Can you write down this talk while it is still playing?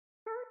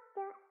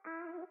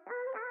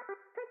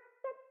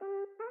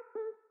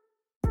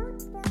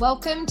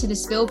Welcome to the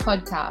Spill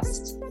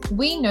podcast.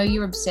 We know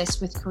you're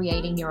obsessed with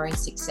creating your own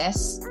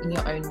success in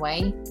your own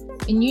way,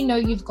 and you know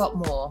you've got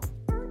more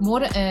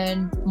to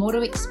earn, more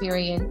to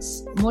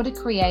experience, more to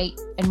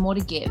create, and more to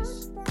give.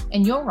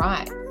 And you're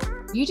right.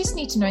 You just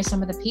need to know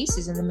some of the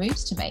pieces and the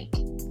moves to make.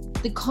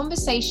 The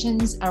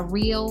conversations are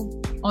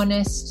real,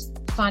 honest,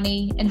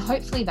 funny, and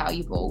hopefully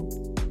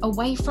valuable,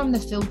 away from the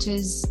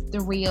filters, the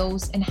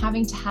reels, and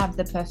having to have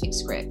the perfect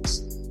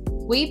script.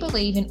 We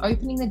believe in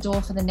opening the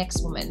door for the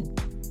next woman,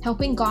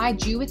 helping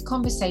guide you with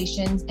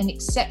conversations and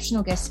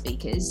exceptional guest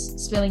speakers,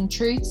 spilling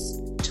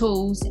truths,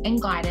 tools,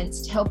 and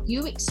guidance to help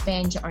you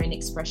expand your own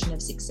expression of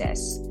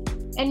success.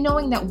 And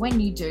knowing that when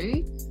you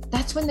do,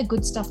 that's when the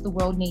good stuff the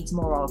world needs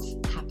more of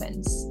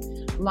happens.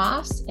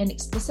 Laughs and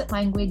explicit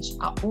language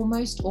are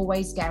almost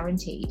always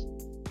guaranteed.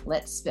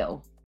 Let's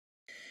spill.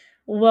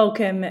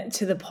 Welcome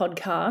to the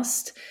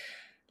podcast.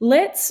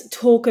 Let's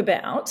talk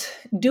about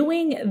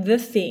doing the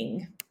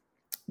thing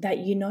that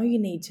you know you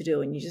need to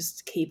do and you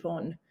just keep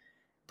on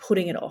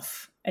putting it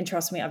off. And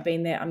trust me, I've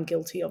been there. I'm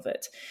guilty of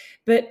it.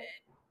 But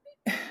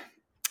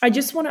I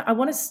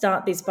want to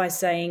start this by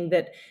saying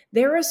that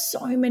there are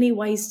so many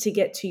ways to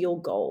get to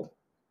your goal.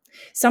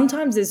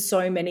 Sometimes there's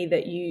so many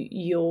that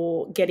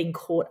you're getting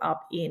caught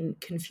up in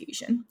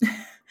confusion.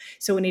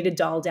 So we need to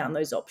dial down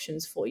those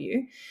options for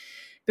you.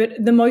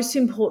 But the most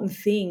important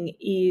thing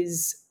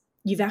is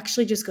you've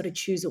actually just got to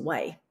choose a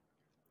way.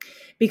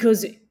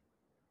 Because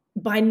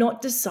by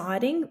not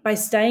deciding, by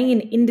staying in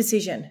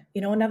indecision,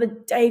 another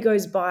day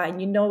goes by and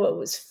it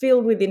was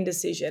filled with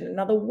indecision,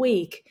 another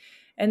week,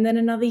 and then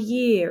another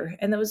year,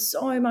 and there was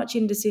so much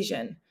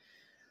indecision.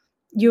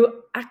 You're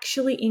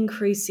actually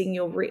increasing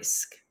your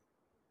risk.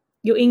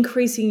 You're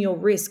increasing your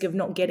risk of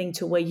not getting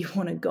to where you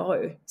want to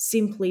go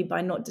simply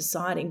by not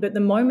deciding. But the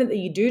moment that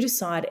you do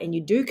decide and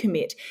you do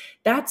commit,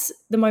 that's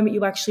the moment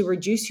you actually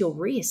reduce your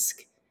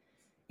risk.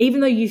 Even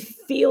though you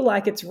feel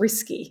like it's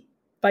risky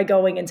by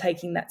going and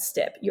taking that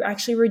step, you're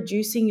actually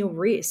reducing your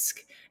risk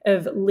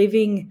of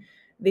living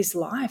this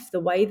life the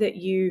way that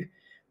you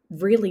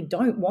really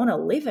don't want to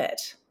live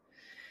it.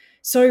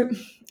 So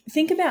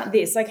think about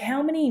this, like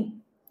how many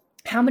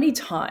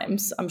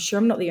times, I'm sure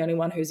I'm not the only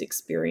one who's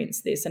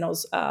experienced this, and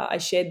I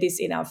shared this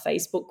in our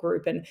Facebook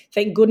group, and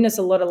thank goodness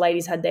a lot of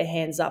ladies had their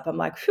hands up. I'm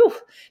like, phew,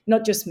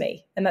 not just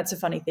me. And that's a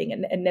funny thing,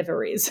 and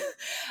never is.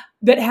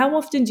 But how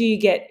often do you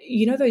get,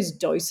 those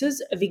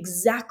doses of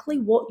exactly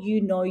what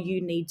you know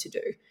you need to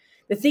do?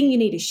 The thing you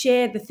need to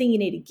share, the thing you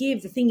need to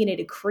give, the thing you need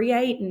to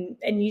create,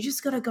 and you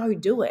just got to go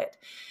do it.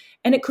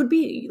 And it could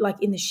be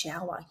like in the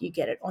shower, you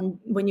get it.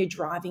 When you're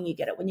driving, you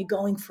get it. When you're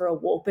going for a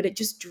walk, but it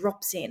just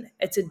drops in.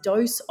 It's a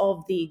dose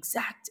of the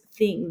exact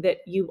thing that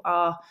you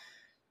are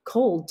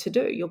called to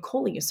do. You're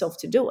calling yourself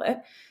to do it,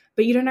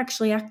 but you don't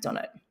actually act on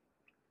it.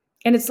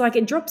 And it's like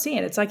it drops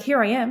in. It's like,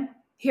 here I am.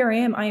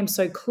 I am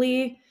so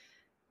clear.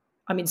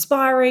 I'm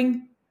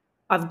inspiring.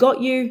 I've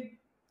got you.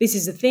 This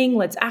is the thing.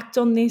 Let's act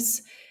on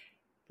this.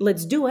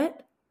 Let's do it.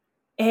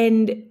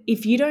 And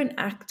if you don't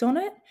act on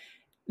it,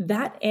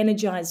 that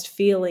energized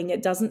feeling,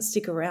 it doesn't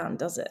stick around,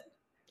 does it?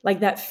 Like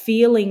that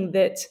feeling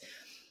that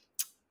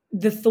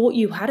the thought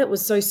you had, it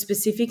was so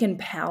specific and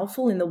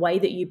powerful in the way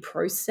that you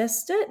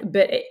processed it,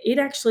 but it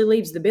actually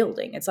leaves the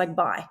building. It's like,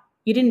 bye.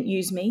 You didn't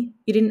use me.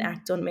 You didn't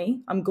act on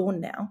me. I'm gone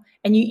now.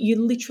 And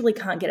you literally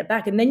can't get it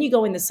back. And then you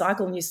go in the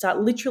cycle and you start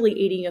literally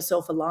eating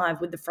yourself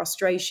alive with the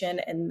frustration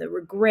and the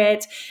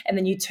regret. And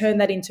then you turn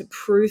that into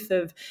proof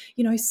of,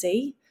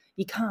 see,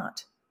 you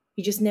can't.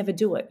 You just never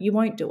do it. You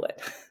won't do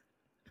it.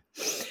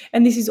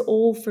 And this is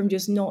all from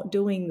just not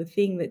doing the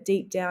thing that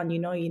deep down you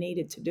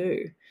needed to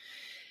do.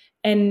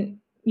 And,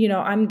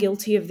 I'm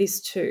guilty of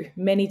this too,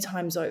 many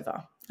times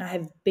over. I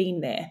have been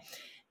there.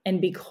 And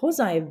because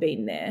I have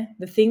been there,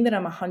 the thing that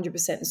I'm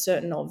 100%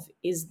 certain of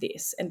is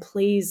this. And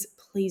please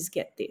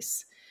get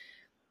this.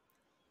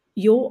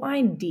 Your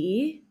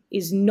idea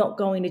is not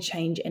going to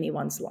change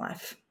anyone's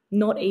life,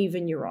 not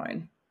even your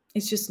own.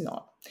 It's just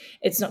not.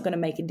 It's not going to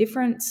make a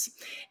difference.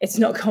 It's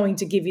not going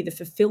to give you the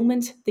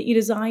fulfillment that you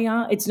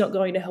desire. It's not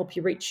going to help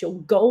you reach your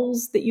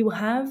goals that you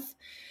have.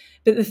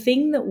 But the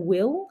thing that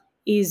will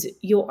is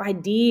your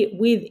idea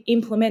with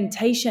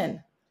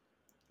implementation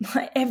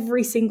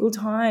every single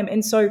time.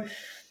 And so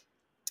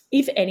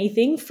if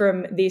anything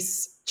from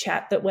this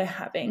chat that we're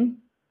having,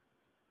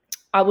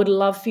 I would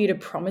love for you to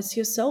promise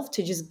yourself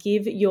to just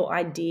give your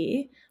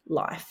idea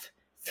life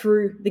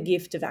through the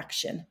gift of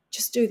action.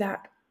 Just do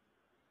that.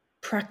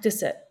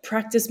 Practice it.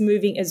 Practice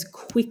moving as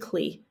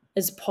quickly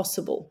as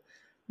possible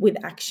with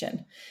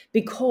action,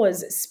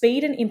 because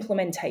speed and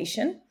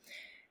implementation,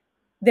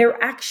 they're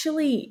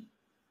actually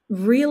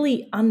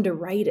really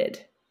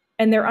underrated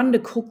and they're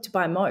undercooked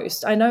by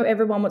most. I know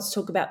everyone wants to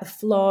talk about the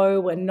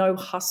flow and no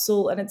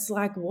hustle, and it's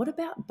like, what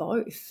about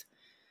both?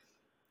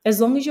 As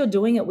long as you're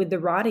doing it with the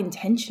right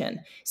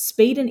intention,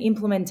 speed and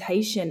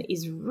implementation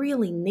is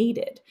really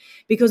needed,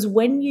 because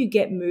when you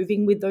get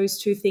moving with those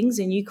two things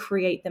and you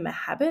create them a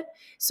habit,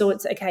 so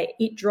it's okay,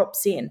 it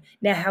drops in.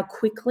 Now, how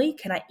quickly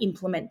can I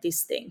implement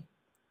this thing?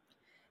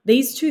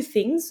 These two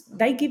things,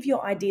 they give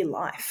your idea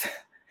life.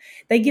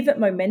 They give it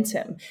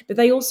momentum, but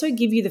they also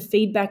give you the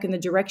feedback and the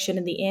direction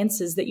and the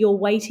answers that you're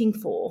waiting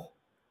for.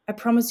 I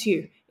promise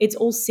you, it's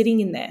all sitting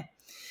in there.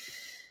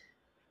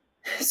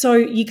 So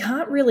you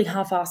can't really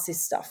half-ass this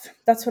stuff.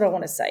 That's what I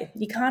want to say.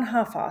 You can't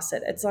half-ass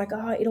it. It's like,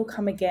 oh, it'll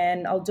come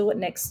again. I'll do it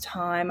next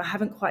time. I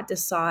haven't quite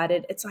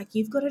decided. It's like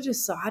you've got to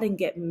decide and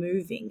get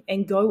moving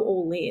and go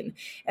all in.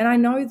 And I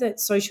know that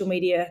social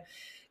media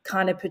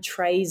kind of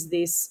portrays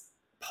this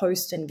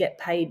post and get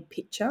paid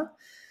picture,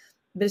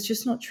 but it's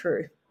just not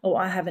true. Or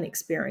I haven't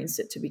experienced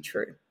it to be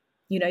true.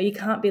 You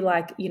can't be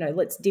like,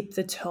 let's dip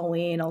the toe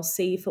in. I'll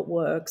see if it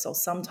works. I'll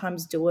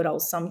sometimes do it. I'll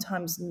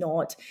sometimes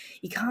not.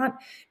 You can't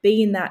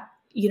be in that,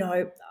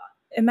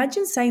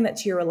 imagine saying that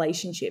to your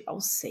relationship.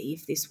 I'll see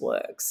if this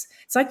works.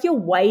 It's like you're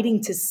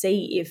waiting to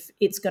see if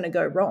it's going to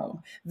go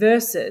wrong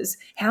versus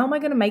how am I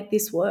going to make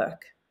this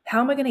work?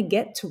 How am I going to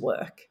get to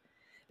work?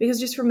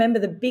 Because just remember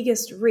the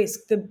biggest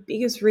risk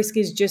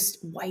is just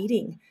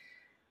waiting.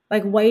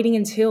 Like waiting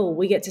until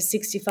we get to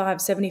 65,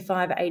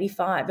 75,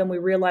 85, and we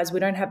realize we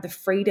don't have the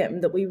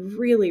freedom that we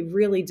really,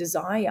 really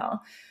desire.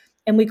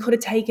 And we could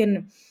have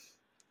taken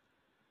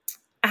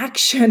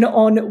action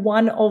on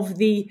one of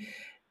the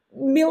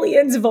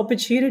millions of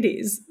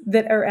opportunities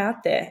that are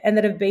out there and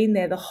that have been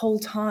there the whole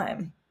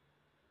time.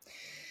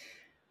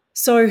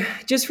 So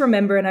just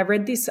remember, and I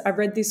read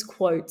this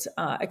quote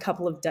a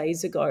couple of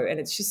days ago, and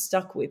it's just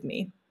stuck with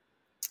me.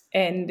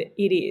 And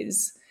it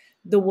is,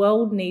 the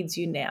world needs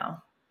you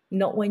now.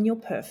 Not when you're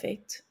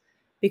perfect,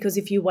 because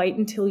if you wait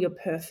until you're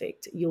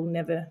perfect, you'll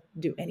never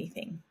do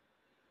anything.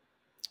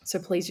 So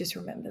please just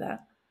remember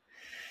that.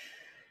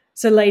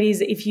 So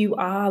ladies, if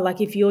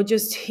you're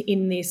just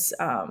in this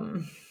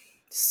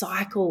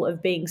cycle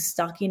of being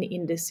stuck in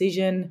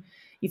indecision,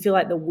 you feel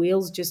like the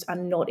wheels just are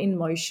not in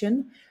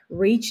motion,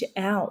 reach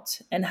out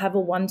and have a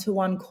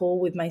one-to-one call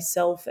with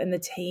myself and the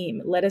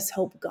team. Let us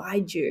help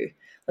guide you.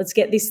 Let's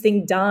get this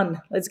thing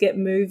done. Let's get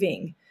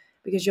moving.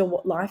 Because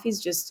your life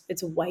is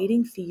it's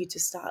waiting for you to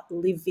start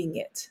living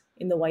it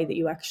in the way that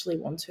you actually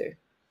want to.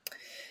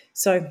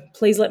 So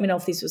please let me know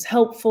if this was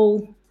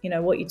helpful,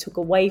 what you took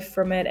away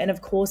from it. And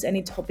of course,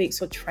 any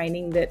topics or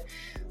training that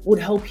would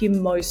help you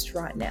most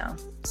right now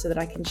so that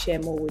I can share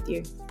more with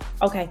you.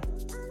 Okay,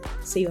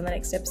 see you on the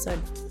next episode.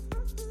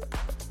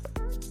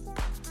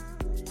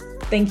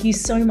 Thank you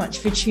so much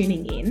for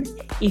tuning in.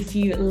 If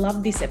you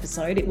loved this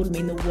episode, it would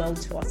mean the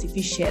world to us if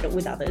you shared it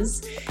with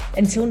others.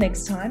 Until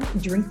next time,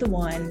 drink the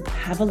wine,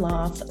 have a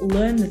laugh,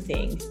 learn the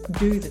thing,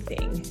 do the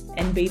thing,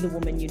 and be the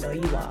woman you know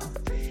you are.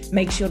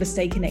 Make sure to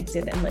stay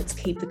connected and let's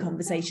keep the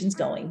conversations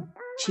going.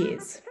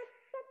 Cheers.